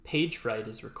Page Fright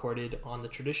is recorded on the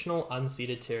traditional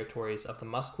unceded territories of the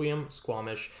Musqueam,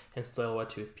 Squamish, and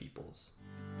Tsleil-Waututh peoples.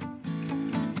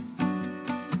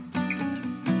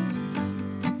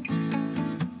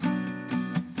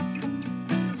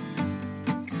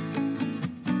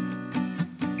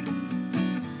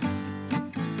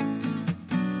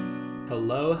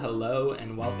 Hello,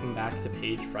 and welcome back to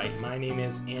Page Fright. My name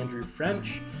is Andrew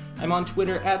French. I'm on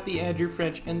Twitter at the Andrew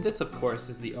French, and this, of course,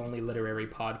 is the only literary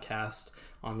podcast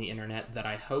on the internet that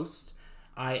I host.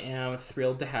 I am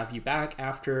thrilled to have you back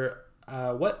after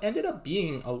what ended up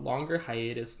being a longer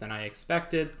hiatus than I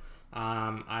expected.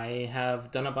 I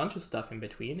have done a bunch of stuff in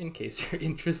between, in case you're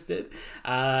interested.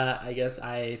 I guess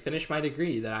I finished my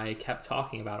degree that I kept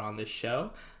talking about on this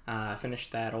show. I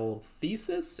finished that old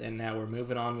thesis, and now we're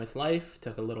moving on with life.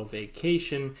 Took a little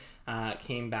vacation,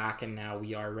 came back, and now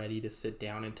we are ready to sit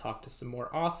down and talk to some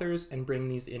more authors and bring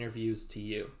these interviews to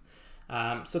you.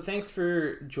 So thanks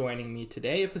for joining me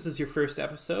today. If this is your first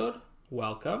episode,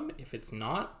 welcome. If it's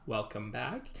not, welcome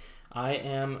back. I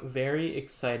am very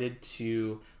excited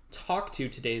to talk to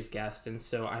today's guest, and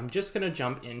so I'm just going to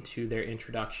jump into their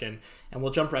introduction and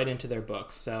we'll jump right into their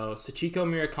books. So Sachiko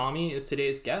Murakami is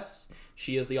today's guest.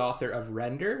 She is the author of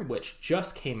Render, which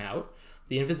just came out,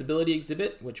 The Invisibility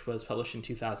Exhibit, which was published in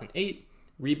 2008,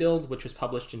 Rebuild, which was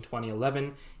published in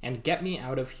 2011, and Get Me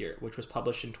Out of Here, which was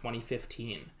published in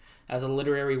 2015. As a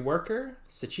literary worker,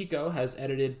 Sachiko has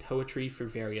edited poetry for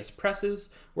various presses,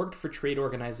 worked for trade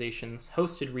organizations,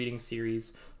 hosted reading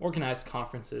series, organized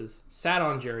conferences, sat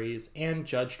on juries, and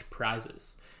judged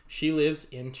prizes. She lives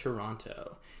in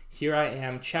Toronto. Here I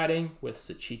am chatting with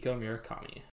Sachiko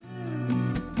Murakami.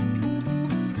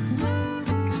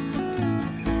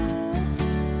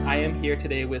 I am here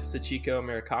today with Sachiko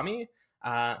Murakami.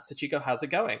 Sachiko, how's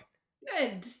it going?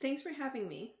 Good. Thanks for having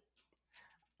me.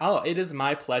 Oh, it is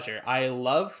my pleasure. I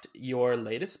loved your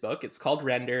latest book. It's called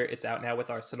Render. It's out now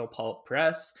with Arsenal Pulp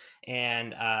Press.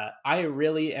 And I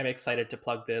really am excited to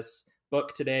plug this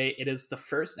book today. It is the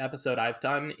first episode I've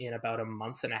done in about a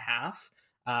month and a half.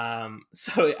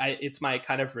 It's my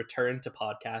kind of return to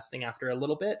podcasting after a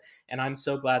little bit. And I'm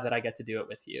so glad that I get to do it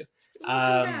with you.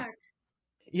 Welcome back.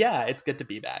 Yeah, it's good to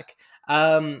be back.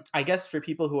 I guess for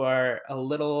people who are a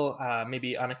little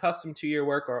maybe unaccustomed to your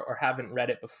work or haven't read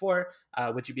it before,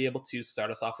 would you be able to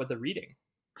start us off with a reading?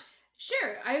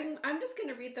 Sure. I'm just going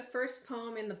to read the first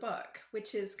poem in the book,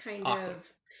 which is kind Awesome.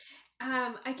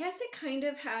 of, I guess it kind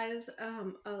of has,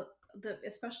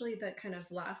 especially the kind of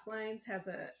last lines has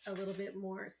a little bit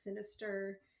more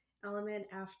sinister element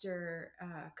after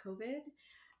COVID.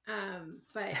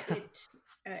 But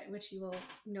it, which you will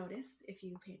notice if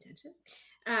you pay attention.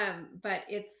 But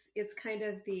it's kind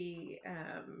of the.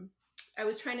 I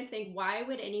was trying to think, why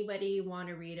would anybody want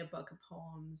to read a book of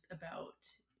poems about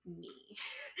me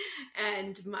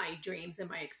and my dreams and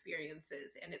my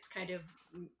experiences? And it's kind of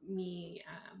me,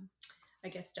 I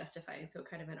guess, justifying. So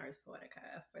kind of an Ars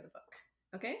Poetica for the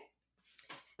book. Okay.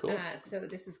 Cool. So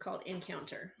this is called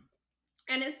Encounter.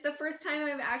 And it's the first time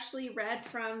I've actually read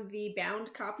from the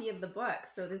bound copy of the book,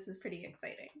 so this is pretty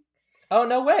exciting. Oh,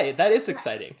 no way. That is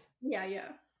exciting. Yeah.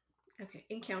 Okay,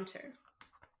 Encounter.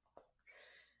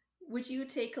 Would you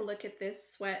take a look at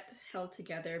this sweat held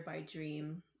together by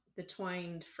dream, the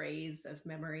twined phrase of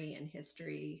memory and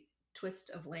history,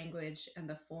 twist of language and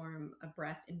the form a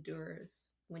breath endures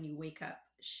when you wake up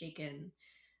shaken,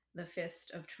 the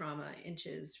fist of trauma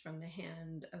inches from the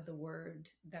hand of the word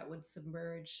that would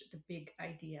submerge the big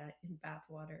idea in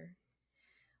bathwater.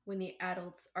 When the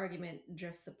adult's argument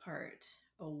drifts apart,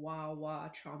 a wah wah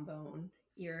trombone,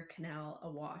 ear canal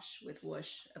awash with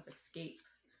whoosh of escape.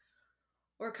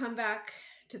 Or come back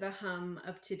to the hum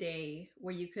of today,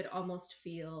 where you could almost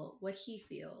feel what he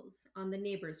feels on the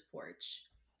neighbor's porch,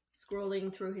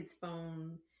 scrolling through his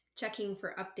phone, checking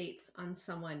for updates on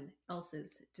someone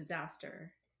else's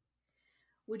disaster.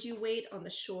 Would you wait on the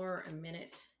shore a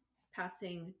minute,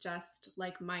 passing just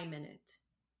like my minute?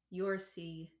 Your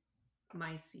sea,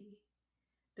 my sea.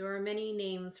 There are many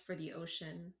names for the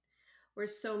ocean, where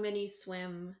so many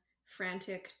swim,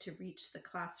 frantic to reach the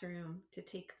classroom, to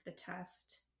take the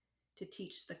test, to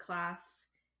teach the class,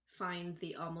 find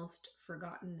the almost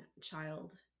forgotten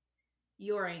child.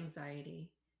 Your anxiety,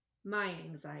 my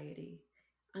anxiety,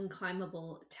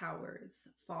 unclimbable towers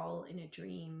fall in a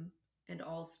dream, and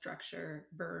all structure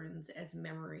burns as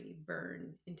memory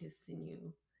burn into sinew.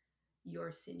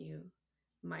 Your sinew,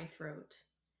 my throat,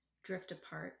 drift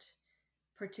apart.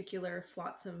 Particular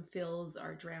flotsam fills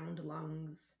our drowned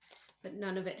lungs, but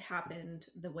none of it happened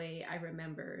the way I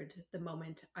remembered the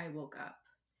moment I woke up,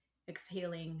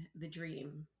 exhaling the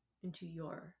dream into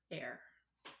your air.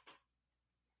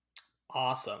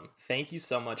 Awesome. Thank you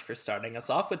so much for starting us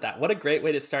off with that. What a great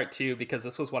way to start, too, because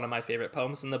this was one of my favorite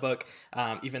poems in the book,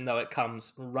 even though it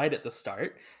comes right at the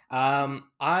start.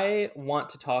 I want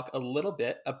to talk a little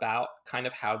bit about kind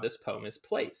of how this poem is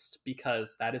placed,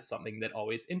 because that is something that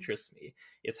always interests me,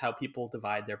 is how people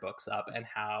divide their books up and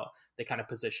how they kind of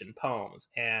position poems.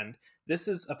 And this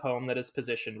is a poem that is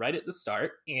positioned right at the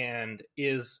start and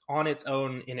is on its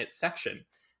own in its section.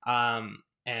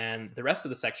 And the rest of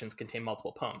the sections contain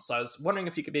multiple poems. So I was wondering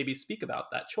if you could maybe speak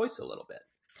about that choice a little bit.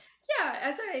 Yeah,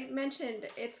 as I mentioned,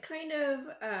 it's kind of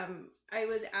I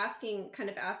was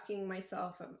asking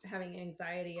myself, having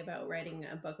anxiety about writing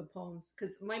a book of poems,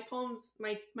 because my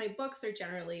books are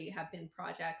generally have been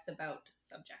projects about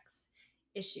subjects,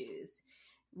 issues,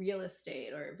 real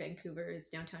estate, or Vancouver's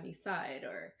downtown east side,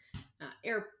 or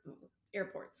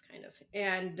airports, kind of.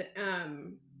 And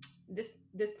this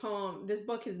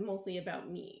book is mostly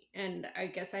about me, and I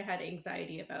guess I had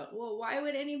anxiety about, well, why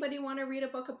would anybody want to read a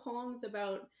book of poems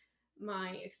about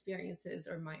my experiences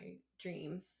or my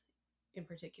dreams in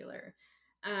particular.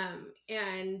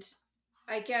 And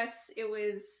I guess it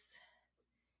was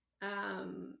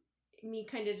me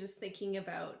kind of just thinking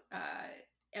about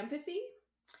empathy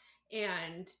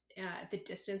and the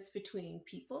distance between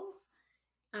people,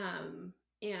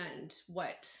 and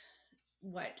what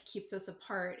keeps us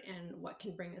apart and what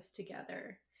can bring us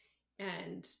together,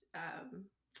 and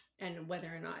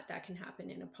whether or not that can happen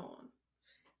in a poem.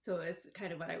 So it's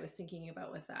kind of what I was thinking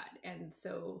about with that. And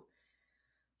so,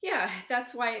 yeah,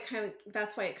 that's why it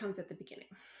comes at the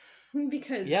beginning,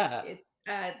 because Yeah.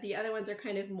 the other ones are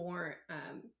kind of more,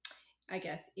 I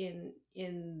guess, in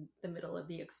the middle of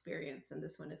the experience, and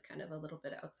this one is kind of a little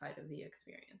bit outside of the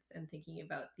experience and thinking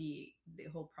about the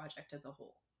whole project as a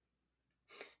whole.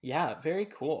 Yeah, very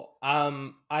cool.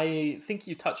 I think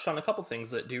you touched on a couple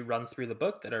things that do run through the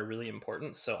book that are really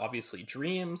important. So obviously,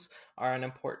 dreams are an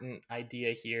important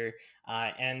idea here,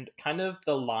 and kind of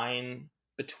the line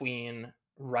between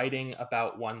writing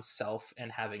about oneself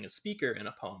and having a speaker in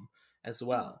a poem as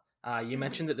well. You Mm-hmm.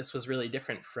 mentioned that this was really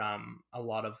different from a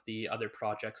lot of the other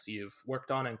projects you've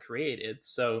worked on and created.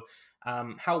 So,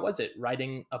 how was it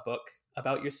writing a book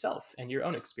about yourself and your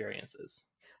own experiences?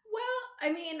 Well,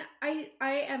 I mean,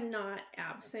 I am not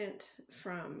absent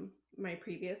from my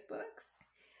previous books,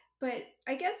 but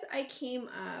I guess I came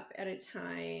up at a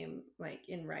time, like,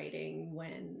 in writing,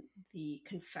 when the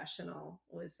confessional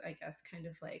was, I guess, kind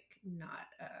of like not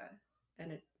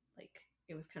and it like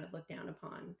it was kind of looked down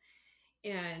upon,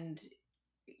 and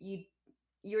you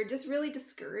you're just really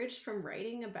discouraged from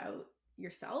writing about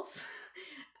yourself.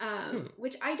 Hmm.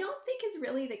 Which I don't think is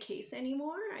really the case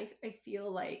anymore. I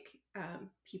feel like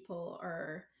people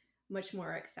are much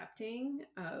more accepting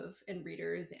of, and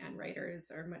readers and writers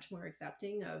are much more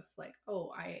accepting of, like,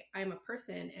 oh, I'm a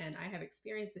person and I have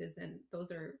experiences, and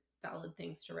those are valid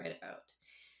things to write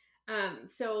about.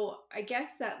 So I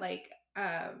guess that, like,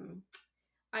 I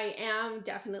am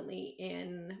definitely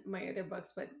in my other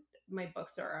books, but my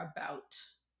books are about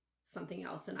something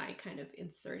else, and I kind of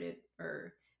inserted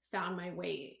or found my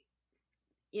way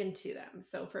into them.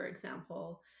 So, for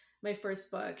example, my first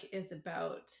book is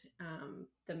about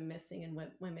the missing and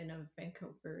women of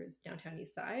Vancouver's downtown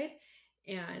east side.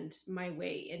 And my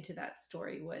way into that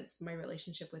story was my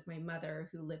relationship with my mother,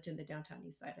 who lived in the downtown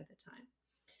east side at the time.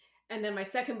 And then my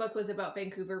second book was about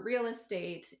Vancouver real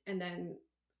estate. And then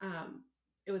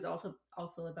it was also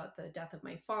about the death of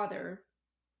my father,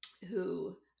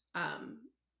 who um,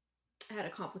 had a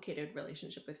complicated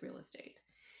relationship with real estate.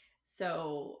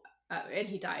 So, and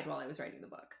he died while I was writing the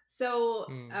book. So,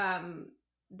 Hmm.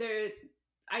 there,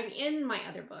 I'm in my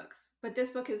other books, but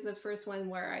this book is the first one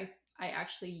where I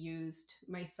actually used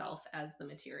myself as the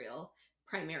material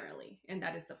primarily, and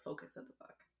that is the focus of the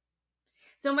book.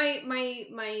 So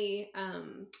my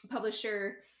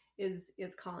publisher is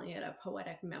calling it a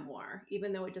poetic memoir,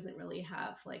 even though it doesn't really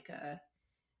have like a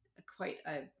quite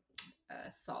a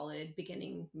solid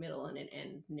beginning, middle, and an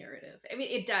end narrative. I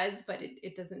mean, it does, but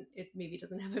it doesn't. It maybe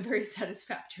doesn't have a very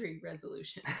satisfactory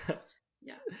resolution.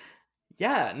 Yeah.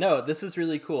 Yeah, no, this is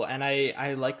really cool, and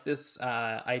I like this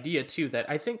idea too. That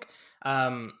I think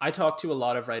I talk to a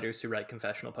lot of writers who write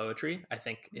confessional poetry. I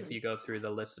think if Mm-hmm. you go through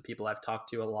the list of people I've talked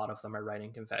to, a lot of them are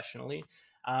writing confessionally.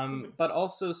 Mm-hmm. But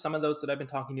also some of those that I've been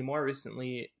talking to more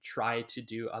recently try to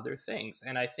do other things,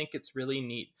 and I think it's really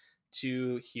neat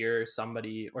to hear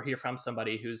somebody or hear from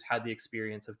somebody who's had the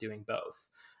experience of doing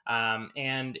both.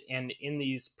 And in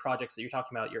these projects that you're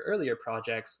talking about, your earlier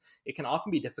projects, it can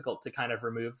often be difficult to kind of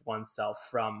remove oneself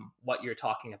from what you're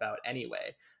talking about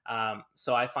anyway.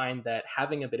 So I find that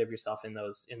having a bit of yourself in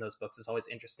those books is always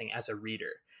interesting as a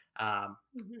reader.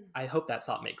 Mhm. I hope that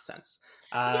thought makes sense.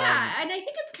 Yeah, and I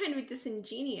think it's kind of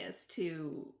disingenuous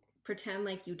to pretend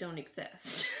like you don't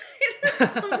exist in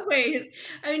some ways.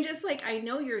 I mean, just like, I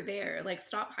know you're there. Like,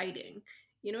 stop hiding.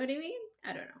 You know what I mean?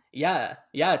 I don't know.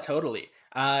 Yeah, totally.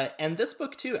 And this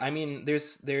book too. I mean,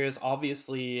 there's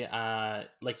obviously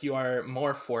like you are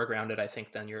more foregrounded, I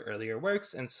think, than your earlier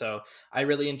works, and so I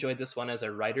really enjoyed this one as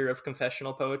a writer of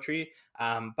confessional poetry.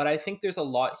 But I think there's a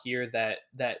lot here that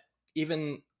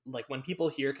even like when people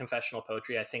hear confessional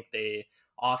poetry, I think they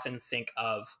often think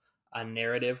of a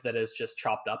narrative that is just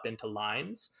chopped up into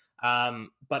lines.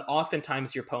 But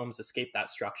oftentimes your poems escape that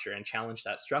structure and challenge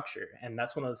that structure, and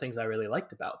that's one of the things I really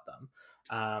liked about them.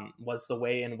 Was the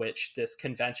way in which this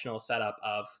conventional setup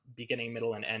of beginning,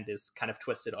 middle, and end is kind of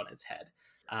twisted on its head.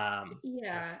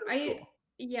 Yeah, Really I cool.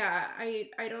 yeah,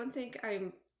 I don't think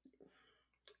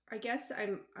I guess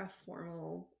I'm a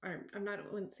formal, or I'm not,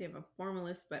 I wouldn't say I'm a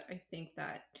formalist, but I think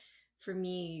that for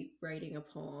me, writing a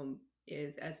poem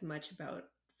is as much about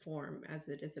form as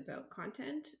it is about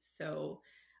content. So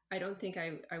I don't think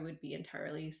I would be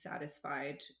entirely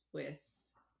satisfied with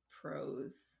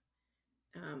prose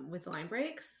with line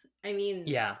breaks. I mean,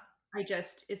 Yeah.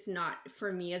 it's not,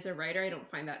 for me as a writer, I don't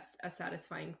find that a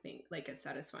satisfying thing, like a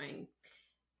satisfying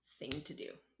thing to do.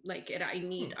 Like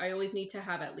Hmm. I always need to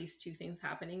have at least two things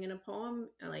happening in a poem,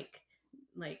 like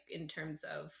in terms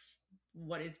of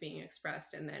what is being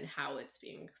expressed and then how it's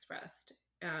being expressed.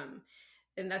 Um,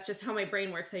 and that's just how my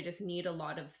brain works. I just need a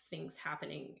lot of things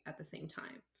happening at the same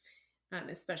time,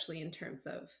 especially in terms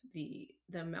of the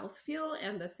mouthfeel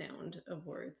and the sound of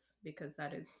words, because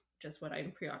that is just what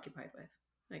I'm preoccupied with,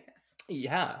 I guess.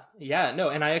 Yeah, no,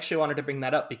 and I actually wanted to bring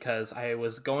that up because I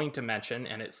was going to mention,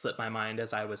 and it slipped my mind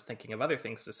as I was thinking of other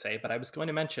things to say, but I was going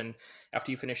to mention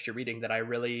after you finished your reading that I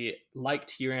really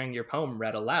liked hearing your poem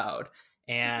read aloud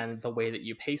Oh, and thanks. the way that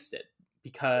you paced it,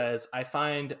 because I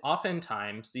find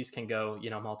oftentimes these can go,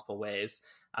 multiple ways.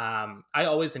 I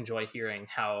always enjoy hearing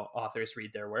how authors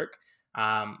read their work.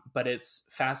 But it's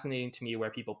fascinating to me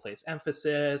where people place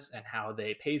emphasis and how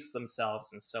they pace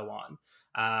themselves and so on.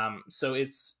 So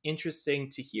it's interesting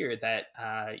to hear that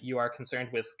you are concerned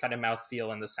with kind of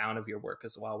mouthfeel and the sound of your work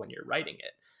as well when you're writing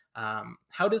it.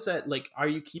 How does that, like, are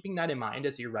you keeping that in mind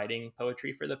as you're writing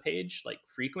poetry for the page, like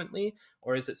frequently,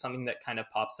 or is it something that kind of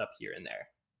pops up here and there?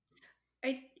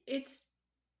 I it's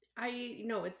I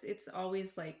know it's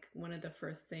always like one of the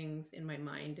first things in my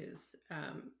mind is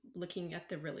looking at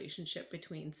the relationship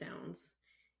between sounds,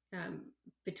 um,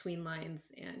 between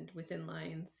lines and within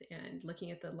lines, and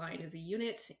looking at the line as a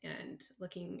unit, and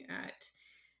looking at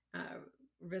uh,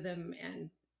 rhythm and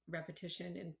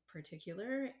repetition in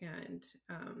particular, and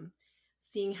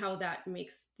seeing how that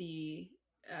makes the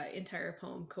entire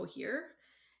poem cohere,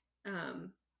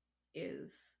 um,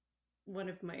 is one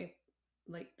of my,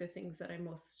 like, the things that I'm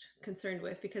most concerned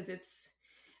with, because it's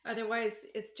otherwise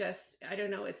it's just, I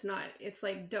don't know, it's not, it's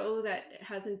like dough that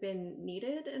hasn't been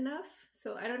kneaded enough.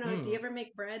 So I don't know, do you Hmm. ever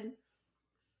make bread?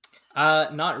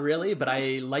 Not really, but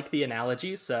I like the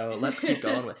analogy, so let's keep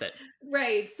going with it.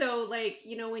 Right, so like,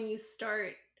 when you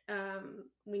start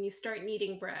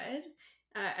kneading bread,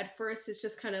 at first it's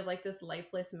just kind of like this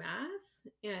lifeless mass,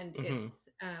 and Hmm.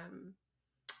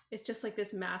 it's just like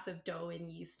this massive dough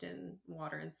and yeast and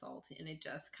water and salt, and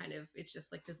it's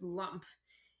just like this lump.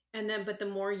 And then, but the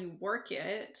more you work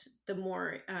it, the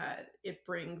more it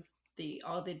brings the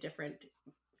all the different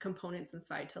components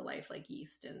inside to life, like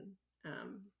yeast and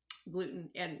um, gluten,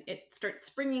 and it starts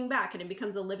springing back, and it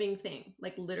becomes a living thing,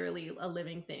 like literally a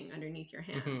living thing underneath your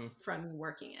hands Hmm. from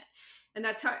working it. And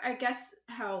that's how, I guess,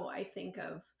 how I think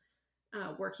of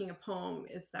working a poem,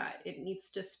 is that it needs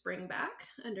to spring back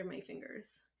under my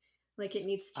fingers. Like it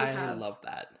needs to I have, love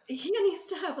that. it needs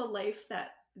to have a life that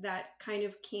kind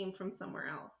of came from somewhere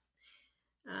else.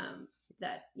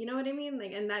 That, you know what I mean?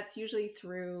 Like, and that's usually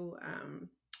through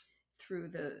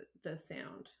the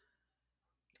sound.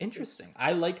 It's Interesting.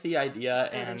 I like the idea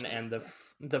kind of interesting. and Yeah.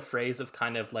 the phrase of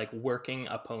kind of like working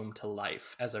a poem to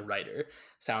life as a writer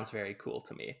sounds very cool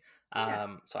to me.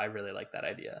 Yeah. So I really like that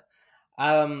idea.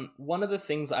 One of the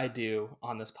things I do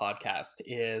on this podcast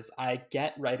is I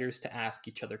get writers to ask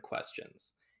each other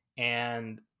questions.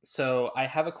 And so I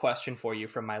have a question for you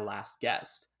from my last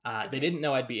guest. They Okay. didn't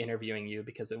know I'd be interviewing you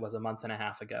because it was a month and a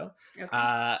half ago. Okay.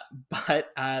 Uh,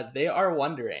 but they are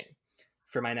wondering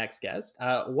for my next guest,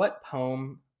 what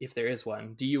poem, if there is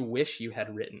one, do you wish you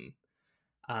had written?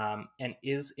 And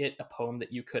is it a poem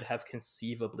that you could have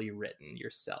conceivably written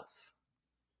yourself?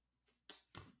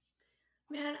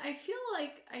 Man, I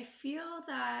feel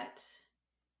that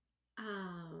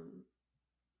um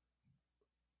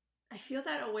I feel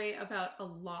that way about a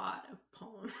lot of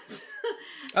poems.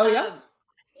 Oh yeah. um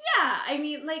yeah, I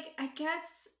mean, like, I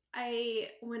guess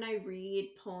when I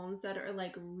read poems that are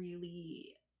like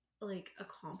really like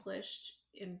accomplished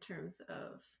in terms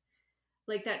of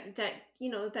like that that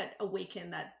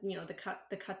awaken that the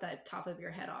cut that top of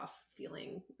your head off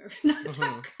feeling, or not, Hmm.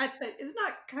 it's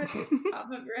not cut the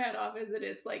top of your head off, is it?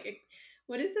 It's like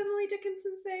what does Emily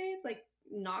Dickinson say? It's like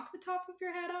knock the top of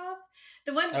your head off,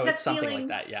 the one Oh, it's that something like feeling.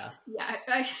 that. Yeah. Yeah,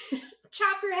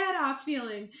 chop your head off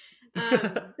feeling,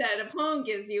 that a poem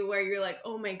gives you, where you're like,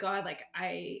 oh my god, like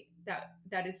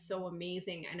that is so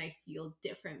amazing, and I feel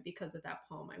different because of that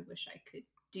poem. I wish I could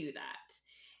do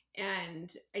that. And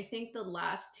I think the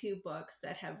last two books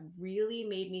that have really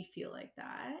made me feel like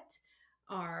that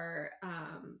are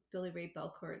Billy Ray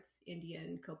Belcourt's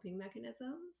Indian Coping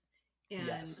Mechanisms and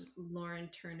Yes. Lauren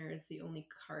Turner's The Only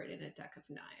Card in a Deck of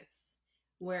Knives,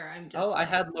 where I'm Oh, just I like,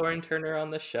 had Lauren Turner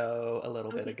on the show a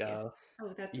little oh, bit did you? ago.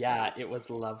 Oh, that's Yeah, great. it was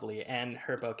lovely, and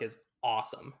her book is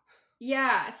awesome.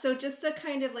 Yeah, so just the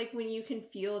kind of like when you can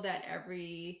feel that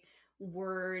every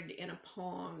word in a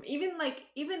poem, even like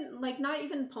not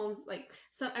even poems, like,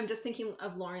 so I'm just thinking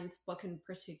of Lauren's book in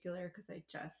particular because I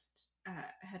just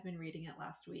had been reading it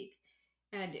last week,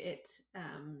 and it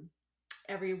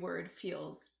every word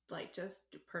feels like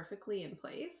just perfectly in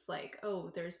place. Like,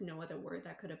 oh, there's no other word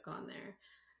that could have gone there.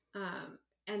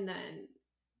 And then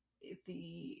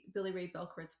the Billy Ray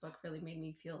Belcourt's book really made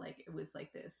me feel like it was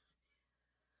like this,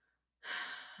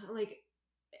 like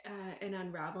an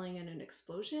unraveling and an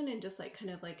explosion, and just like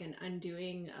kind of like an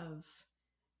undoing of,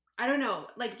 I don't know,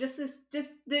 like just this, just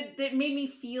that made me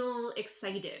feel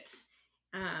excited.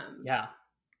 um Yeah.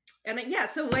 and yeah,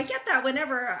 so I get that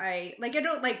whenever I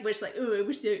don't like wish like, oh, I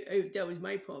wish that was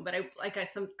my poem, but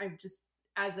I'm just,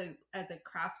 as a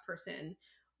crafts person,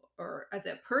 or as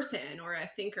a person or a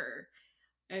thinker,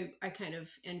 I kind of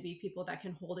envy people that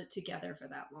can hold it together for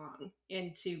that long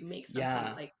and to make something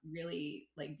Yeah. like really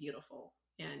like beautiful.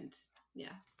 And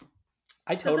yeah,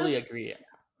 I so those, totally agree.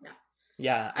 yeah,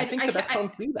 Yeah, I think the best I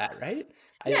poems do that, right?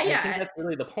 yeah, I think yeah. that's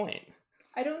really the point.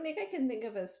 I don't think I can think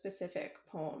of a specific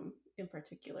poem in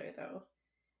particular, though.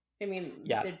 I mean,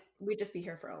 Yeah. we'd just be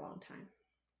here for a long time.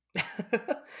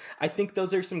 I think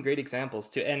those are some great examples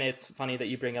too. And it's funny that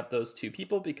you bring up those two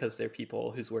people because they're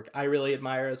people whose work I really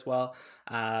admire as well.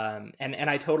 And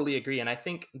I totally agree. And I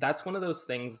think that's one of those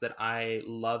things that I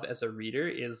love as a reader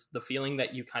is the feeling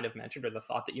that you kind of mentioned, or the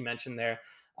thought that you mentioned there,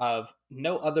 of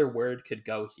no other word could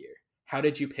go here. How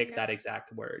did you pick Yeah. that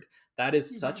exact word? That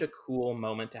is such Hmm. a cool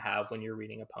moment to have when you're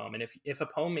reading a poem. And if a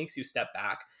poem makes you step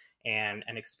back and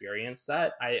experience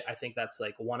that, I think that's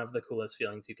like one of the coolest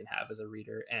feelings you can have as a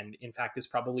reader, and in fact is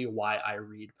probably why I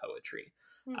read poetry.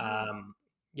 Hmm. um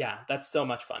yeah, that's so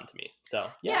much fun to me, so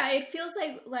yeah. Yeah, it feels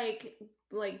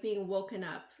like being woken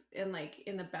up in like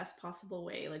in the best possible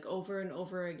way, like over and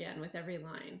over again with every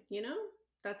line.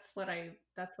 That's what I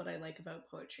like about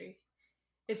poetry.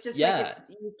 It's just like Yeah. it's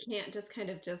you can't just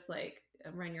kind of just like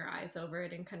run your eyes over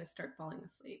it and kind of start falling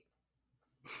asleep.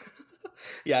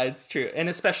 Yeah, it's true, and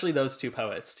especially those two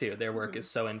poets too, their work Hmm. is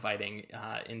so inviting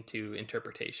into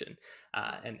interpretation,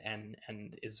 Yeah.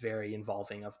 and is very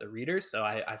involving of the reader, so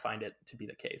I find it to be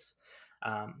the case.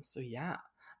 So yeah,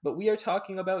 but we are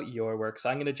talking about your work, so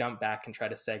I'm going to jump back and try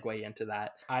to segue into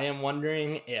that. I am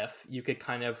wondering if you could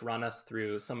kind of run us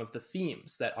through some of the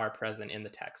themes that are present in the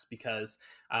text, because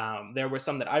there were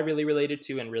some that I really related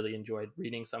to and really enjoyed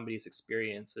reading somebody's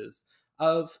experiences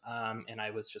of, and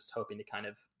I was just hoping to kind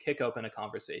of kick open a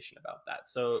conversation about that.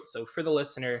 So for the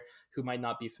listener who might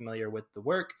not be familiar with the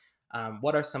work,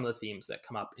 what are some of the themes that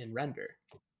come up in Render?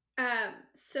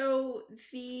 So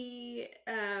the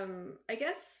I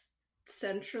guess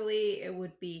centrally it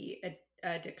would be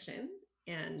addiction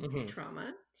and Hmm.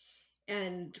 trauma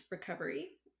and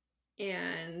recovery,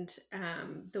 and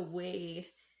the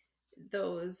way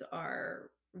those are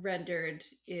rendered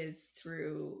is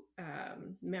through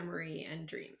memory and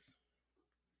dreams,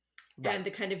 Right. and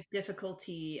the kind of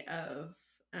difficulty of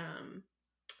um,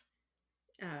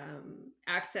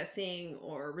 accessing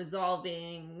or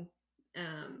resolving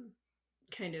um,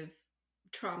 kind of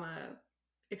trauma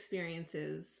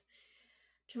experiences,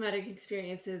 traumatic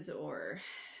experiences, or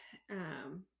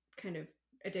kind of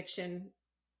addiction,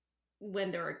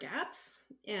 when there are gaps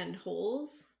and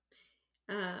holes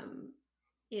um,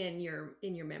 in your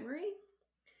memory,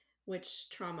 which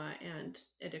trauma and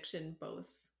addiction both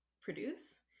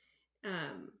produce.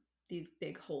 Um, these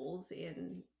big holes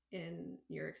in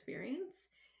your experience.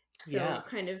 So Yeah.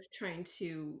 kind of trying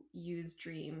to use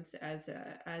dreams as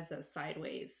a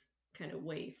sideways kind of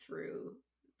way through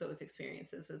those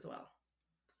experiences as well.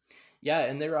 Yeah,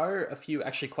 and there are a few,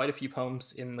 actually quite a few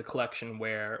poems in the collection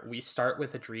where we start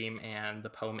with a dream and the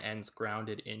poem ends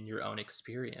grounded in your own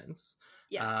experience.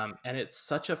 Yeah. And it's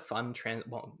such a fun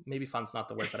well, maybe fun's not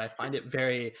the word, but I find it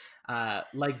very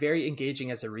like very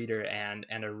engaging as a reader, and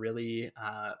a really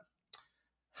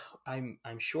I'm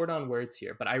short on words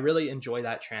here, but I really enjoy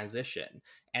that transition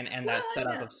and Well, that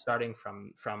setup yeah. of starting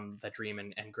from the dream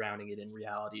and grounding it in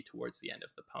reality towards the end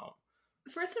of the poem.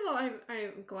 First of all,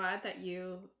 I'm glad that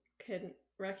you can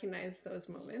recognize those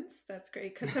moments. That's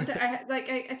great because sometimes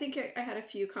I think I had a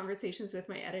few conversations with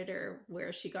my editor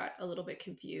where she got a little bit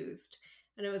confused,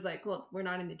 and it was like, well, we're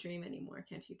not in the dream anymore,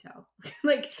 can't you tell?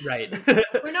 Like Right.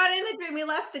 we're not in the dream. We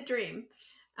left the dream.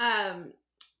 Um,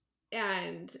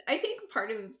 and I think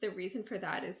part of the reason for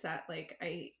that is that like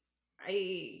I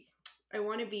I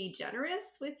want to be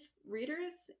generous with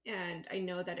readers, and I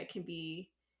know that it can be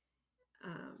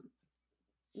um,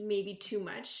 maybe too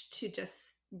much to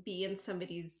just be in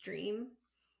somebody's dream,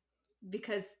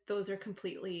 because those are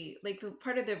completely like the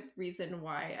part of the reason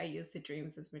why I use the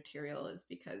dreams as material is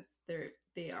because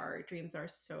dreams are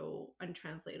so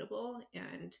untranslatable.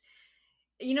 And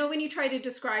when you try to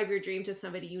describe your dream to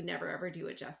somebody, you never ever do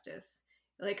it justice.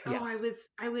 Like, oh, Yes.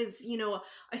 I was,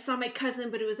 I saw my cousin,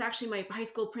 but it was actually my high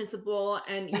school principal,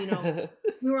 and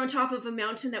we were on top of a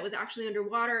mountain that was actually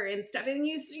underwater and stuff. And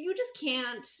you just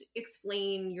can't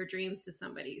explain your dreams to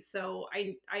somebody. So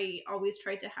I always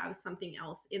tried to have something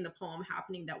else in the poem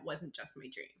happening that wasn't just my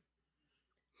dream.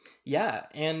 Yeah,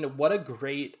 and what a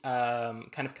great kind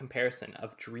of comparison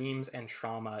of dreams and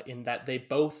trauma in that they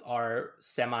both are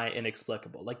semi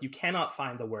inexplicable. Like you cannot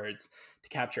find the words to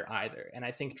capture either. And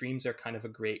I think dreams are kind of a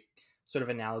great sort of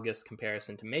analogous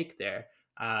comparison to make there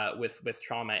with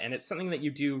trauma. And it's something that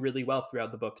you do really well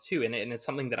throughout the book too. And it's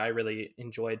something that I really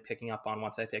enjoyed picking up on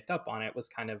once I picked up on it, was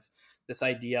kind of this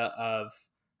idea of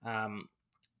um,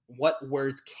 what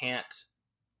words can't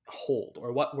hold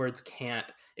or what words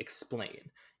can't explain.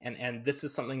 And this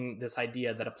is something, this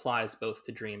idea that applies both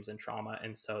to dreams and trauma,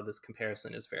 and so this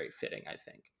comparison is very fitting, I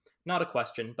think. Not a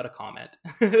question, but a comment.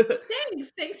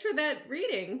 Thanks for that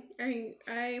reading.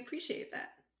 I appreciate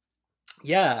that.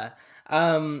 Yeah.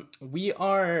 We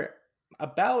are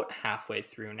about halfway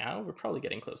through now. We're probably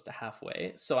getting close to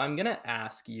halfway, so I'm gonna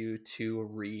ask you to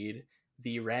read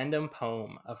the random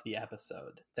poem of the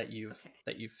episode that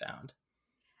Okay. you've found.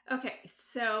 Okay,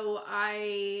 so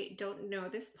I don't know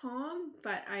this poem,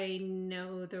 but I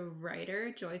know the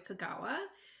writer Joy Kagawa, Oh,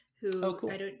 who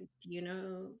cool. I don't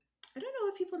know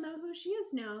if people know who she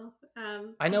is now.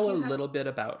 I Did know a you have? little bit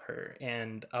about her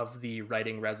and of the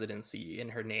writing residency in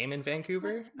her name in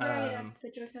Vancouver. That's right, at the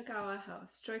Joy Kagawa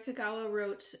house. Joy Kagawa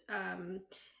wrote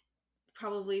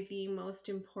probably the most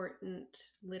important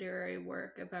literary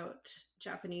work about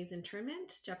Japanese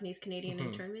Canadian Mhm.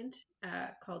 internment,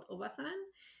 called Obasan.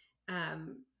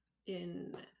 um,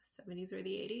 in the 70s or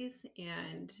the 80s,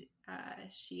 and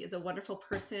she is a wonderful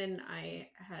person. I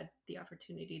had the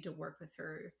opportunity to work with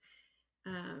her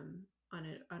on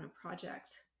a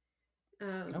project,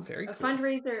 Oh, very a cool.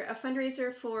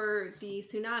 fundraiser for the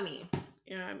tsunami,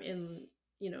 in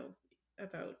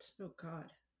about, oh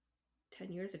god,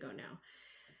 10 years ago now.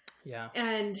 Yeah.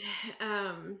 And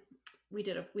we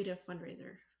did a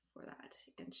fundraiser for that,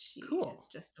 and she Cool. is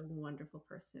just a wonderful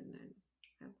person, and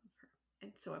I love her.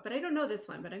 And so, but I don't know this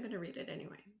one, but I'm going to read it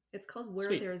anyway. It's called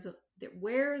Sweet.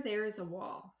 Where There's a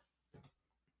Wall.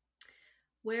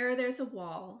 Where there's a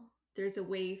wall, there's a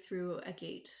way through a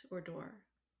gate or door.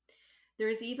 There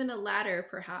is even a ladder,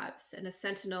 perhaps, and a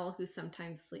sentinel who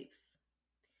sometimes sleeps.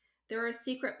 There are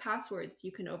secret passwords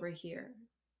you can overhear.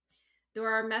 There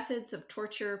are methods of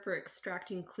torture for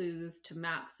extracting clues to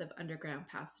maps of underground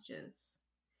passages.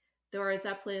 There are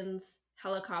zeppelins,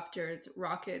 helicopters,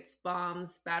 rockets,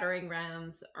 bombs, battering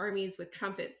rams, armies with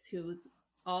trumpets whose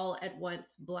all at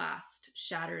once blast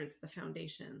shatters the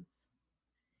foundations.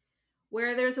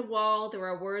 Where there's a wall, there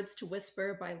are words to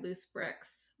whisper by loose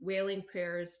bricks, wailing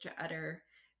prayers to utter,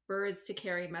 birds to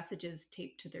carry messages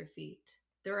taped to their feet.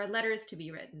 There are letters to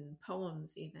be written,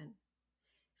 poems even.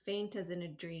 Faint as in a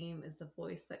dream is the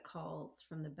voice that calls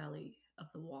from the belly of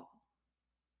the wall.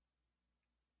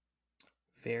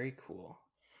 Very cool.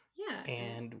 Yeah,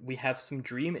 And we have some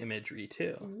dream imagery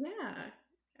too. yeah,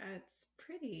 it's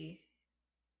pretty.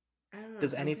 I don't know.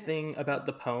 Does anything about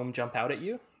the poem jump out at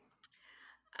you?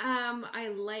 I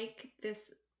like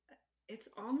this.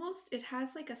 it has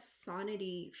like a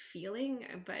sonnety feeling,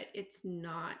 but it's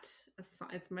not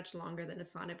it's much longer than a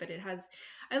sonnet, but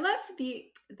I love the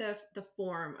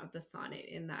form of the sonnet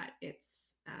in that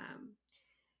it's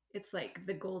like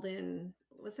the golden,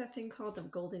 what's that thing called? The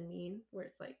golden mean, where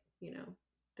it's like,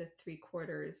 the three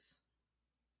quarters,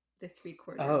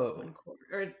 Oh, one quarter,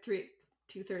 or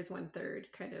two thirds, one third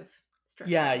kind of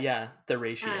yeah, structure. yeah, the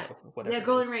ratio, Yeah, whatever it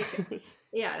golden ratio. is.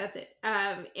 Yeah, that's it.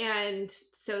 And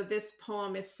so this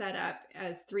poem is set up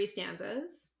as three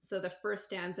stanzas. So the first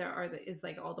stanza is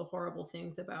like all the horrible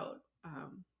things about,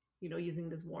 using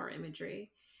this war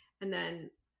imagery, and then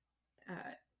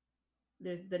uh,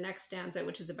 there's the next stanza,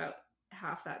 which is about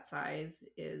half that size,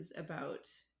 is about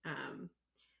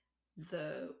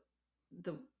the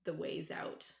the ways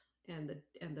out, and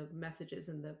the messages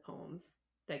in the poems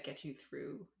that get you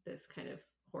through this kind of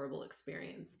horrible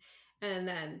experience. And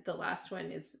then the last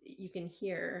one is, you can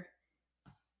hear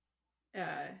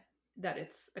that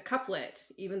it's a couplet,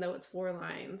 even though it's 4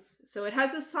 lines. So it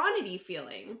has a sonnety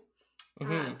feeling.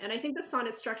 Hmm. And I think the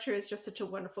sonnet structure is just such a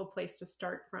wonderful place to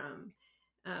start from,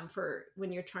 for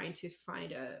when you're trying to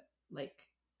find a,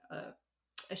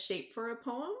 a shape for a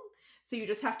poem. So you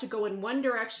just have to go in one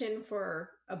direction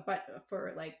for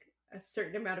like a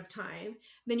certain amount of time.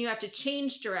 Then you have to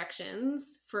change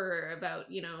directions for about,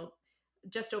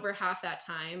 just over half that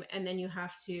time, and then you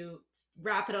have to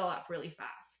wrap it all up really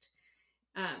fast.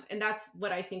 And that's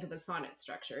what I think of a sonnet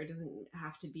structure. It doesn't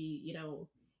have to be,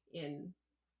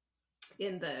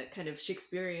 in the kind of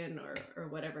Shakespearean or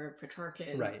whatever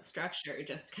Petrarchan Right. structure.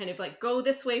 Just kind of like go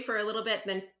this way for a little bit,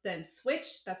 then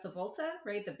switch. That's the volta,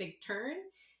 right? The big turn.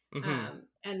 Hmm.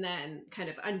 And then kind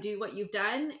of undo what you've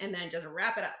done, and then just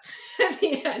wrap it up at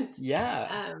the end.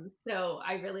 Yeah. So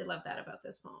I really love that about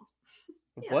this poem.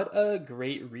 Yeah. What a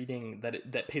great reading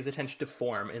that pays attention to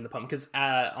form in the poem. Because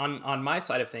on my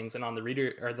side of things and on the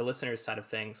reader or the listener's side of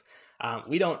things,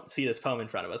 we don't see this poem in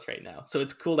front of us right now. So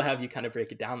it's cool to have you kind of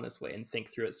break it down this way and think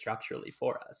through it structurally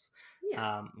for us.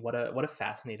 Yeah. What a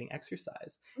fascinating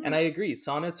exercise. And Mm. I agree,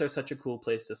 sonnets are such a cool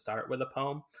place to start with a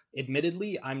poem.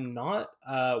 Admittedly, I'm not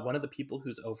one of the people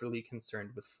who's overly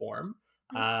concerned with form.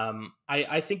 Mm.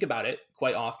 I think about it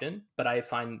quite often, but I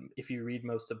find if you read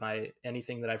most of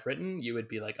anything that I've written, you would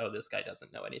be like, oh, this guy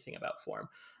doesn't know anything about form,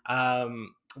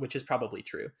 which is probably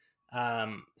true.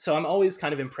 So I'm always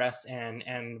kind of impressed,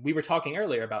 and we were talking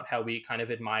earlier about how we kind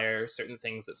of admire certain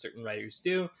things that certain writers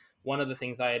do. One of the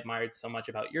things I admired so much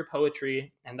about your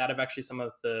poetry, and that of actually some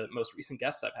of the most recent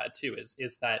guests I've had too,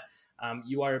 is that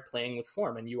you are playing with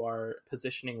form and you are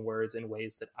positioning words in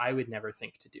ways that I would never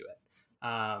think to do it.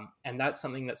 And that's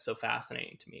something that's so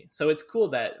fascinating to me. So it's cool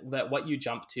that what you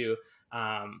jump to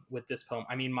with this poem.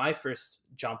 I mean, my first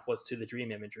jump was to the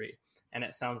dream imagery, and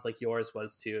it sounds like yours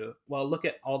was to, well, look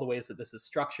at all the ways that this is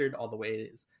structured, all the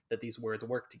ways that these words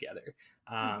work together,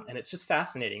 Mhm. and it's just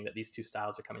fascinating that these two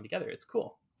styles are coming together. It's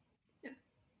cool. Yeah.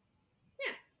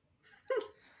 Yeah.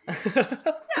 Yeah.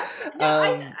 No,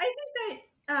 um, I think that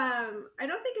I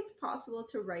don't think it's possible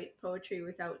to write poetry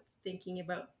without thinking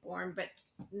about form, but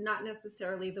not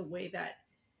necessarily the way that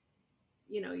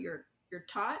you're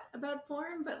taught about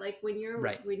form. But like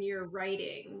right. when you're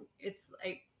writing, it's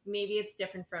like, maybe it's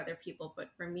different for other people, but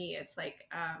for me, it's like,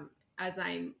 as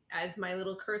my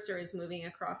little cursor is moving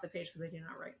across the page, because I do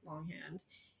not write longhand.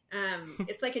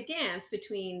 It's like a dance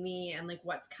between me and like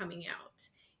what's coming out,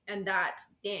 and that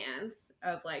dance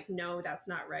of like, no, that's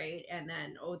not right, and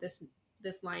then, oh,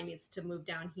 this line needs to move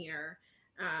down here,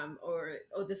 or,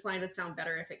 oh, this line would sound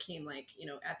better if it came like,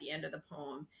 at the end of the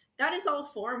poem. That is all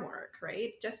form work,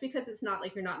 right? Just because it's not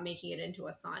like you're not making it into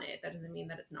a sonnet, that doesn't mean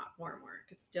that it's not form work.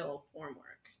 It's still form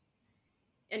work.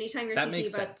 anytime you're That thinking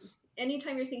makes about sense.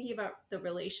 anytime you're thinking about the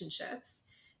relationships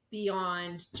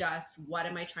beyond just what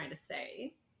am I trying to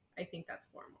say, I think that's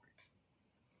form work.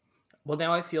 Well,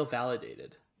 now I feel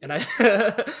validated, and I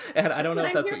and I That's don't what know if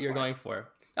I'm that's here what you're for. going for.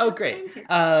 Oh, That's what great.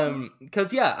 I'm here for.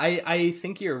 Because yeah, I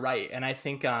think you're right, and I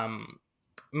think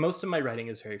most of my writing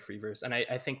is very free verse, and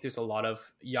I think there's a lot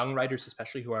of young writers,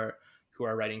 especially who are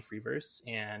writing free verse,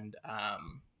 and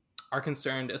are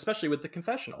concerned, especially with the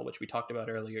confessional, which we talked about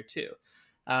earlier too.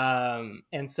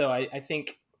 And so I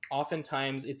think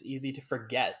oftentimes it's easy to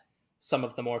forget some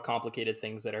of the more complicated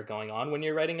things that are going on when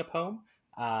you're writing a poem.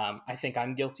 I think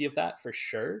I'm guilty of that for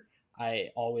sure. I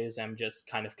always am just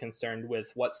kind of concerned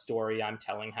with what story I'm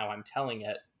telling, how I'm telling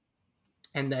it.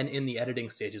 And then in the editing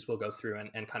stages, we'll go through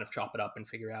and kind of chop it up and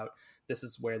figure out this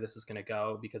is where this is going to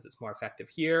go because it's more effective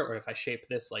here. Or if I shape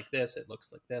this like this, it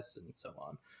looks like this, and so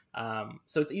on.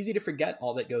 So it's easy to forget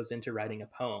all that goes into writing a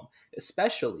poem,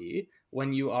 especially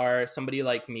when you are somebody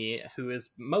like me who is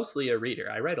mostly a reader.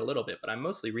 I write a little bit, but I'm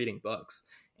mostly reading books.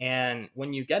 And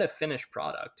when you get a finished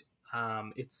product,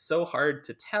 it's so hard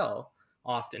to tell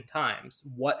oftentimes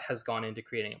what has gone into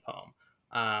creating a poem.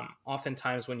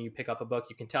 Oftentimes when you pick up a book,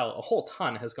 you can tell a whole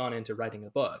ton has gone into writing a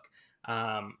book.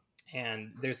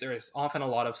 And there's often a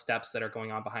lot of steps that are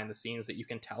going on behind the scenes that you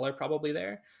can tell are probably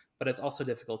there, but it's also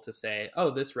difficult to say, oh,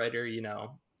 this writer,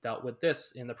 dealt with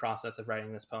this in the process of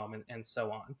writing this poem, and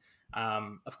so on.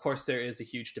 Of course, there is a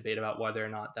huge debate about whether or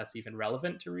not that's even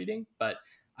relevant to reading, but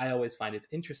I always find it's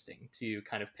interesting to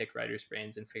kind of pick writers'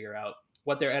 brains and figure out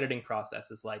what their editing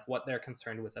process is like, what they're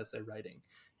concerned with as they're writing,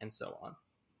 and so on.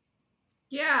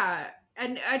 Yeah,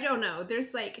 and I don't know.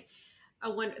 There's like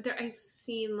I've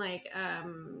seen like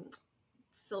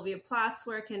Sylvia Plath's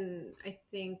work, and I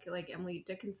think like Emily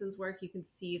Dickinson's work. You can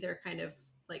see their kind of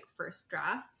like first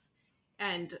drafts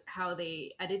and how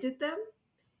they edited them.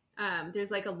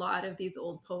 There's like a lot of these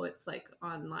old poets like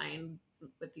online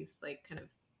with these like kind of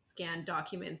scanned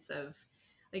documents of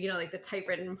like like the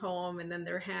typewritten poem and then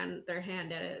their hand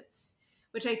edits,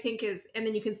 which I think is, and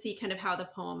then you can see kind of how the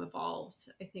poem evolved,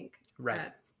 I think.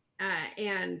 Right.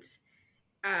 And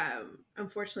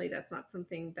unfortunately, that's not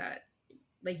something that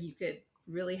like you could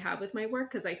really have with my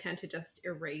work, because I tend to just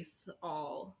erase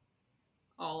all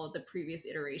of the previous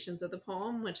iterations of the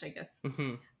poem, which I guess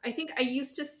I think I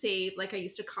used to save, like I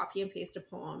used to copy and paste a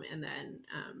poem and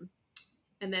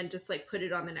then just like put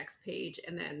it on the next page,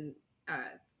 and then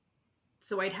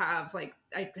so I'd had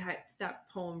that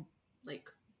poem like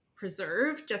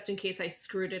preserved just in case I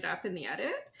screwed it up in the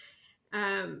edit.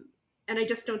 And I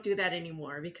just don't do that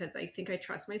anymore because I think I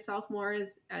trust myself more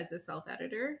as a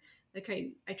self-editor. Like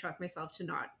I trust myself to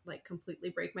not like completely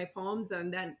break my poems,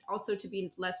 and then also to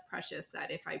be less precious that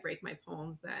if I break my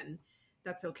poems, then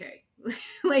that's okay.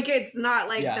 Like it's not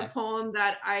like the poem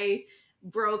that I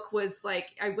broke was like,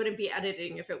 I wouldn't be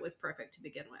editing if it was perfect to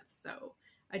begin with. So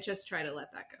I just try to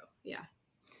let that go. Yeah.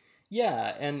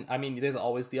 Yeah, and I mean, there's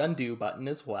always the undo button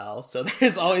as well, so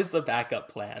there's always the backup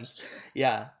plans. Sure.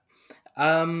 Yeah.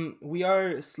 We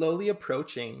are slowly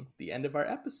approaching the end of our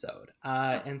episode,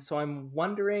 and so I'm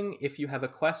wondering if you have a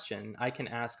question I can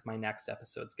ask my next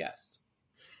episode's guest.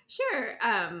 Sure.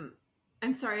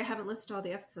 I'm sorry, I haven't listened to all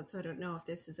the episodes, so I don't know if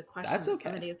this is a question that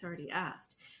somebody has already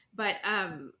asked. But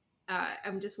I'm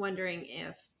just wondering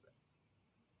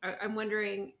I'm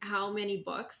wondering how many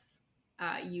books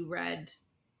you read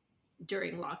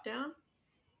during lockdown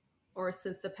or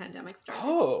since the pandemic started.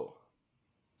 Oh,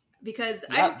 because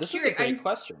this is a great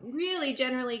question. Really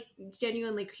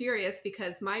genuinely curious,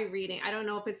 because my reading, I don't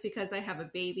know if it's because I have a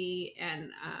baby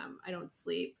and I don't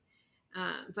sleep,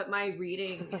 but my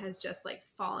reading has just like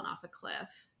fallen off a cliff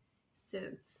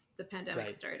since the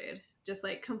pandemic started. Just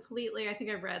like completely. I think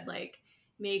I've read like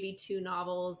maybe 2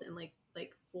 novels and like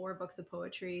 4 books of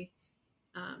poetry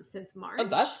since March.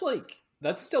 Oh,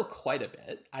 that's still quite a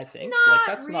bit, I think.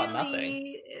 That's really, not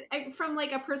nothing. From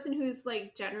like a person who's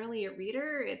like generally a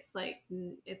reader, it's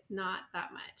not that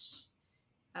much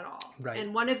at all. Right.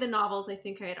 And one of the novels I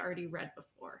think I had already read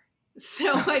before,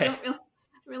 so I don't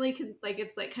really like,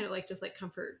 it's like kind of like just like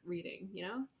comfort reading,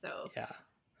 So yeah,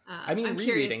 I mean,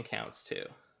 rereading counts too.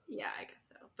 Yeah, I guess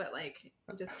so. But like,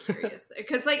 I'm just curious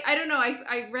because like, I don't know.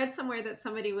 I read somewhere that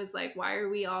somebody was like, why are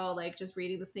we all like just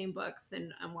reading the same books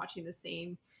and watching the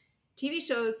same TV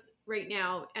shows right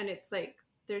now? And it's like,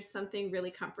 there's something really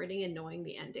comforting in knowing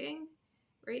the ending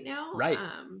right now. Right.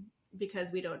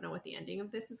 Because we don't know what the ending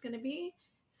of this is going to be.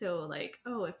 So like,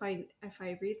 oh, if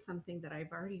I read something that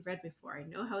I've already read before, I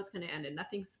know how it's going to end and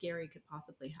nothing scary could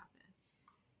possibly happen.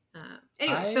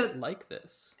 Anyway, so like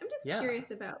this. I'm just curious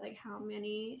about like how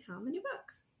many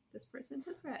books this person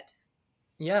has read.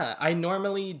 Yeah, I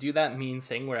normally do that mean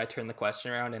thing where I turn the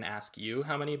question around and ask you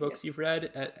how many books you've read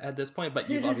at this point, but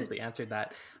you've obviously answered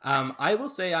that. I will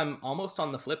say I'm almost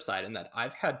on the flip side in that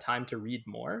I've had time to read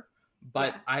more,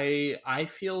 but I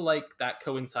feel like that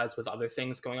coincides with other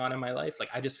things going on in my life. Like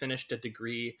I just finished a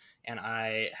degree and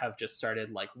I have just started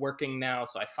like working now,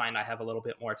 so I find I have a little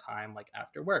bit more time like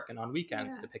after work and on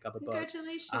weekends to pick up a book.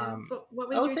 Congratulations. What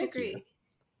was your degree? You.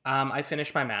 I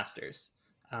finished my master's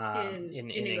in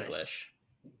English.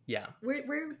 Yeah.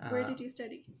 Where did you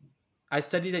study? I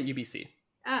studied at UBC.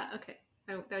 Ah, okay.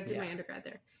 I did my undergrad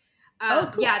there.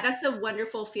 Cool. Yeah, that's a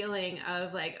wonderful feeling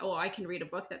of like, oh, I can read a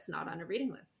book that's not on a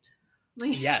reading list.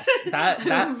 Yes,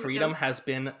 that freedom has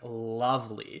been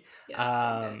lovely.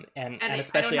 Yeah, and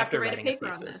especially after writing a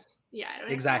thesis. Yeah, I don't have to write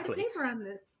a Exactly. paper on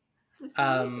this. This is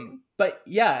amazing. But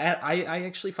yeah, I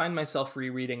actually find myself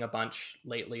rereading a bunch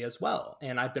lately as well,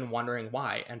 and I've been wondering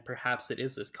why. And perhaps it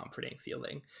is this comforting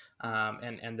feeling,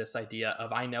 and this idea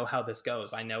of I know how this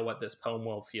goes. I know what this poem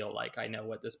will feel like. I know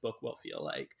what this book will feel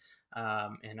like,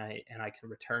 and I can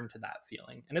return to that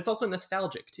feeling. And it's also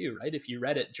nostalgic too, right? If you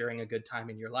read it during a good time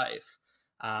in your life,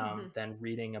 Mm-hmm. then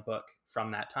reading a book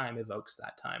from that time evokes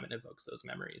that time and evokes those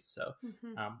memories. So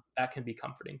Mm-hmm. that can be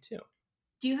comforting too.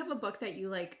 Do you have a book that you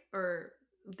like, or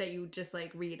that you just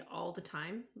like read all the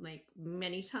time, like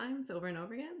many times over and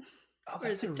over again? Oh, Or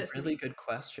is that's a it just really me? good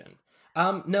question.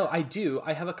 No, I do.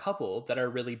 I have a couple that are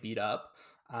really beat up.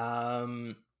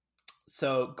 Um,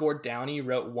 so Gord Downey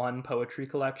wrote one poetry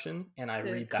collection, and I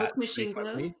The read that Coke Machine Glow?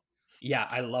 frequently. Yeah,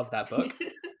 I love that book.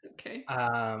 Okay.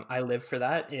 I live for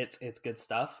that. It's good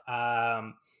stuff.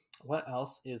 What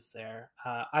else is there?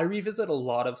 I revisit a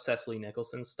lot of Cecily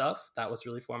Nicholson stuff. That was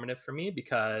really formative for me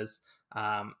because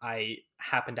I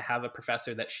happened to have a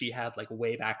professor that she had like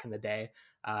way back in the day,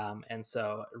 and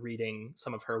so reading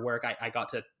some of her work, I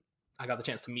got the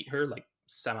chance to meet her like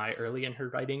semi early in her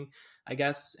writing, I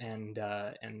guess, and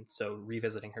so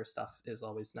revisiting her stuff is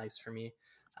always nice for me.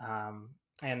 Um,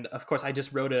 and of course, I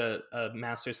just wrote a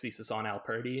master's thesis on Al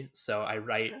Purdy, so I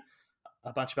write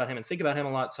a bunch about him and think about him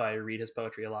a lot. So I read his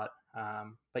poetry a lot.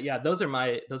 But yeah, those are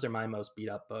my most beat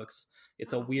up books.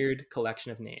 It's a Oh. weird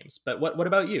collection of names. But what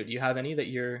about you? Do you have any that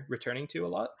you're returning to a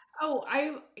lot? Oh,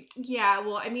 yeah,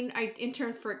 well, I mean, in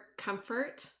terms for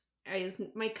comfort,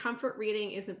 my comfort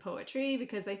reading isn't poetry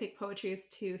because I think poetry is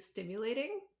too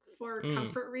stimulating for Mm.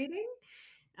 comfort reading.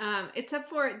 Except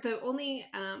for the only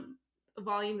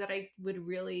volume that I would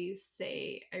really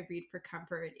say I read for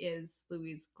comfort is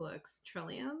Louise Gluck's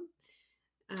Trillium.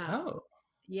 Um, Oh,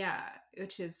 yeah,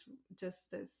 which is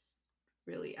just this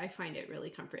really, I find it really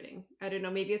comforting. I don't know,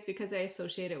 maybe it's because I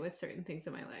associate it with certain things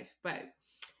in my life,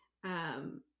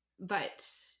 um, but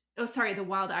oh, sorry, The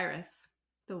Wild Iris.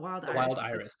 The Wild The Wild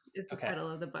Iris Iris. is the Okay. title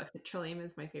of the book. The Trillium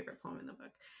is my favorite poem in the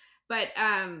book. But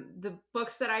the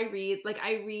books that I read, like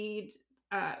I read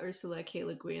Ursula K.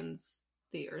 Le Guin's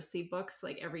the Ursi books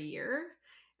like every year.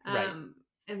 Right. Um,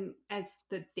 and as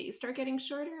the days start getting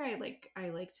shorter, I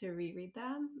like to reread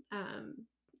them.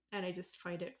 And I just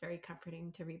find it very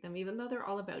comforting to read them, even though they're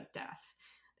all about death.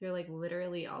 They're like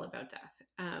literally all about death.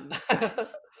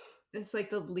 But it's like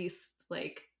the least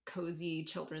like cozy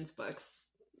children's books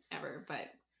ever. But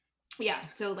yeah,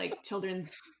 so like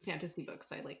children's fantasy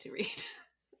books I like to read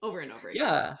over and over again.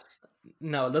 Yeah.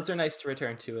 No, those are nice to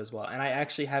return to as well. And I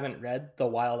actually haven't read The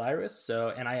Wild Iris, so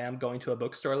and I am going to a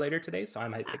bookstore later today, so I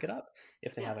might Ah, pick it up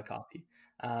if they yeah. have a copy.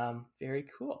 Very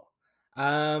cool.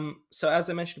 So as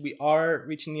I mentioned, we are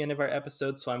reaching the end of our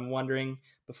episode, so I'm wondering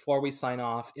before we sign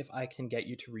off if I can get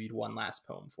you to read one last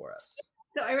poem for us.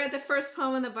 So I read the first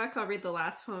poem in the book. I'll read the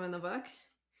last poem in the book.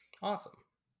 Awesome.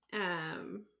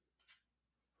 Um,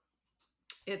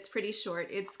 it's pretty short.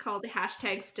 It's called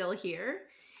hashtag Still Here.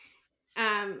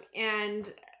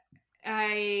 And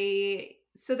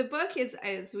so the book is,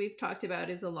 as we've talked about,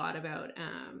 is a lot about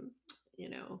you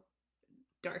know,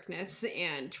 darkness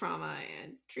and trauma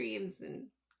and dreams and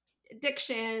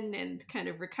addiction and kind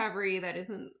of recovery. That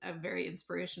isn't a very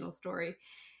inspirational story.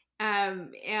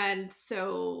 And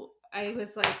so I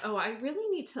was like, oh, I really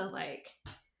need to like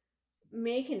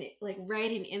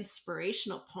write an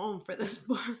inspirational poem for this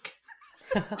book.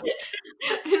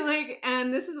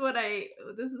 And this is what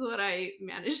I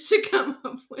managed to come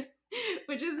up with,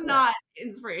 which is Cool. not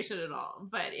inspiration at all,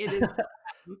 but it is.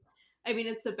 I mean,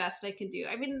 it's the best I can do.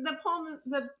 I mean, the poem,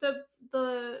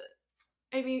 the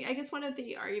I mean, I guess one of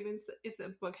the arguments, if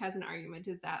the book has an argument,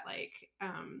 is that like,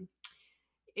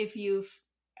 if you've,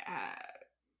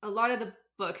 a lot of the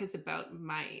book is about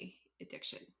my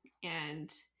addiction,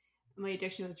 and my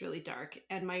addiction was really dark,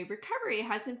 and my recovery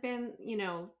hasn't been,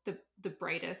 the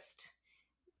brightest,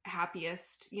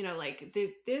 happiest. Like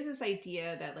there's this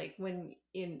idea that like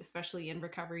especially in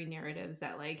recovery narratives,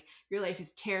 that like your life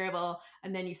is terrible,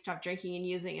 and then you stop drinking and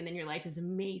using, and then your life is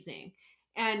amazing.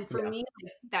 And for Yeah. me,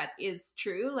 like, that is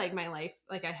true. Like my life,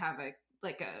 like I have a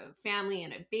family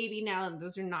and a baby now, and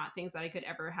those are not things that I could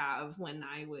ever have when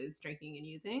I was drinking and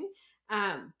using.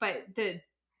 But the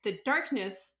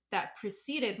darkness that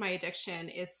preceded my addiction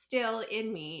is still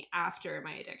in me after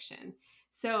my addiction.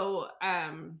 So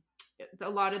a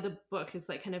lot of the book is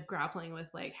like kind of grappling with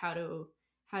like how do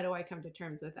I come to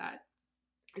terms with that.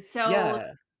 So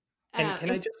Yeah. And can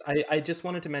and, I just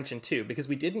wanted to mention too, because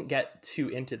we didn't get too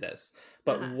into this,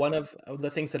 but uh-huh. one of the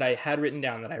things that I had written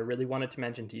down that I really wanted to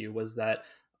mention to you was that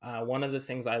one of the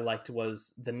things I liked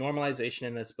was the normalization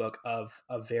in this book of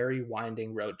a very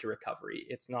winding road to recovery.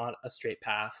 It's not a straight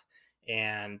path.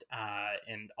 And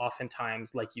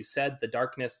oftentimes, like you said, the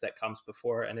darkness that comes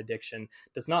before an addiction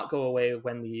does not go away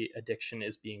when the addiction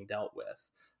is being dealt with.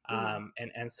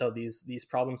 And so these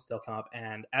problems still come up.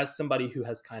 And as somebody who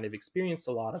has kind of experienced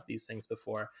a lot of these things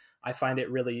before, I find it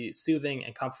really soothing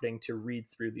and comforting to read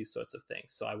through these sorts of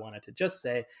things. So I wanted to just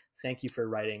say thank you for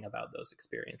writing about those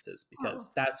experiences,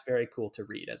 because that's very cool to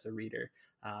read as a reader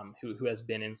who has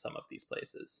been in some of these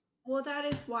places. Well, that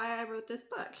is why I wrote this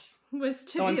book, was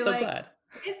to I'm be so like, glad.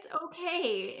 it's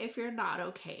okay if you're not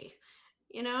okay,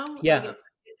 you know? Yeah. Like,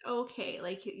 it's okay.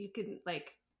 Like, you can,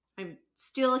 like, I'm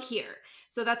still here.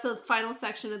 So that's the final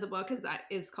section of the book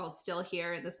is called Still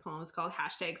Here. And this poem is called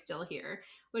 #Still Here,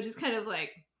 which is kind of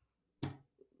like,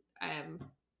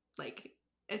 like,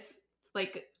 it's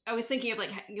like, I was thinking of like,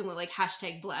 you know, like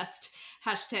 #blessed,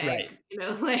 Right. you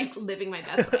know, like living my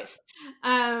best life.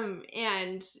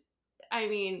 And I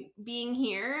mean, being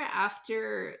here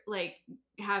after like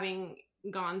having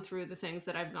gone through the things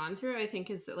that I've gone through, I think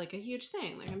is like a huge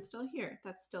thing. Like, I'm still here.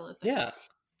 That's still a thing. Yeah.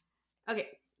 Okay,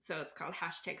 so it's called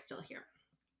 #Still Here.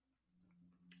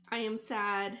 I am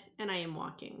sad and I am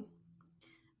walking.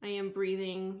 I am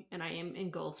breathing and I am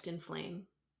engulfed in flame.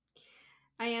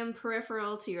 I am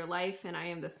peripheral to your life and I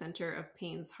am the center of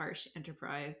pain's harsh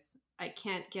enterprise. I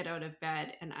can't get out of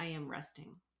bed and I am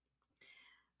resting.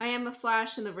 I am a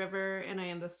flash in the river and I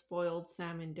am the spoiled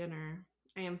salmon dinner.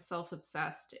 I am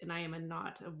self-obsessed and I am a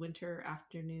knot of winter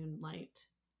afternoon light.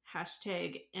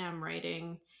 #am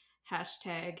writing.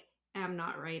 #am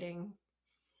not writing.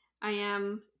 I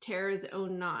am terror's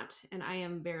own knot and I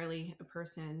am barely a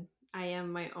person. I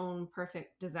am my own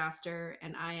perfect disaster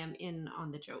and I am in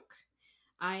on the joke.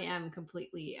 I am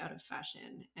completely out of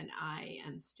fashion and I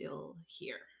am still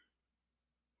here.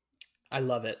 I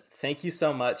love it. Thank you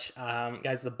so much.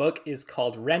 Guys, the book is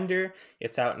called Render.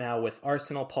 It's out now with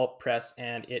Arsenal Pulp Press,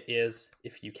 and it is,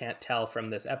 if you can't tell from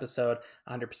this episode,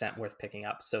 100% worth picking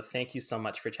up. So thank you so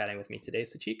much for chatting with me today,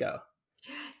 Sachiko.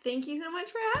 Thank you so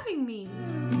much for having me.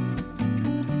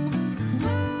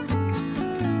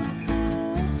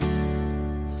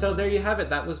 So there you have it.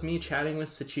 That was me chatting with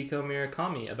Sachiko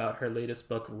Murakami about her latest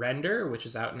book, Render, which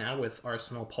is out now with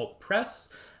Arsenal Pulp Press.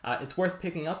 It's worth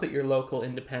picking up at your local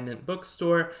independent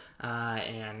bookstore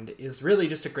and is really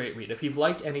just a great read. If you've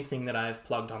liked anything that I've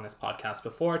plugged on this podcast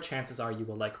before, chances are you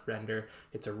will like Render.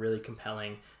 It's a really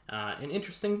compelling and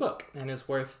interesting book and is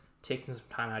worth taking some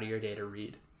time out of your day to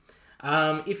read.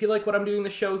 If you like what I'm doing the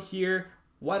show here,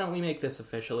 why don't we make this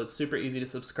official? It's super easy to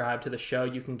subscribe to the show.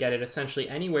 You can get it essentially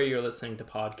anywhere you're listening to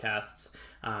podcasts.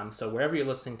 So wherever you're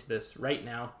listening to this right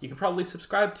now, you can probably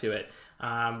subscribe to it,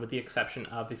 with the exception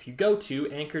of if you go to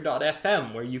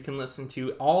anchor.fm, where you can listen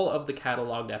to all of the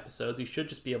cataloged episodes. You should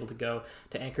just be able to go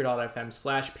to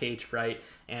anchor.fm/pagefright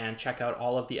and check out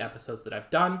all of the episodes that I've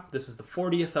done. This is the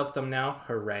 40th of them now.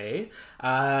 Hooray.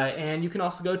 And you can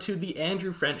also go to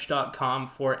theandrewfrench.com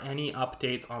for any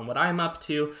updates on what I'm up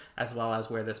to, as well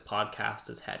as where this podcast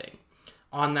is heading.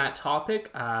 On that topic,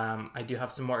 I do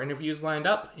have some more interviews lined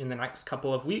up in the next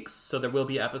couple of weeks, so there will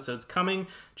be episodes coming,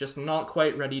 just not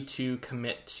quite ready to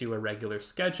commit to a regular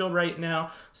schedule right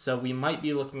now, so we might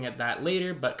be looking at that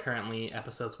later, but currently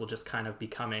episodes will just kind of be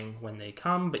coming when they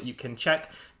come. But you can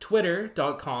check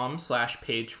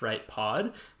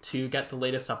twitter.com/pagefrightpod to get the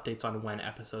latest updates on when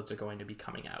episodes are going to be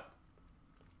coming out.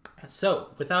 So,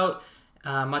 without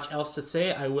much else to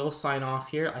say, I will sign off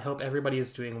here. I hope everybody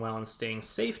is doing well and staying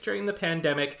safe during the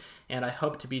pandemic, and I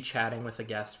hope to be chatting with a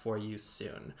guest for you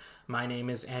soon. My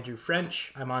name is Andrew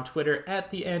French. I'm on Twitter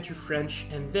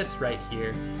 @theandrewfrench, and this right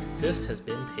here, this has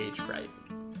been Page Fright.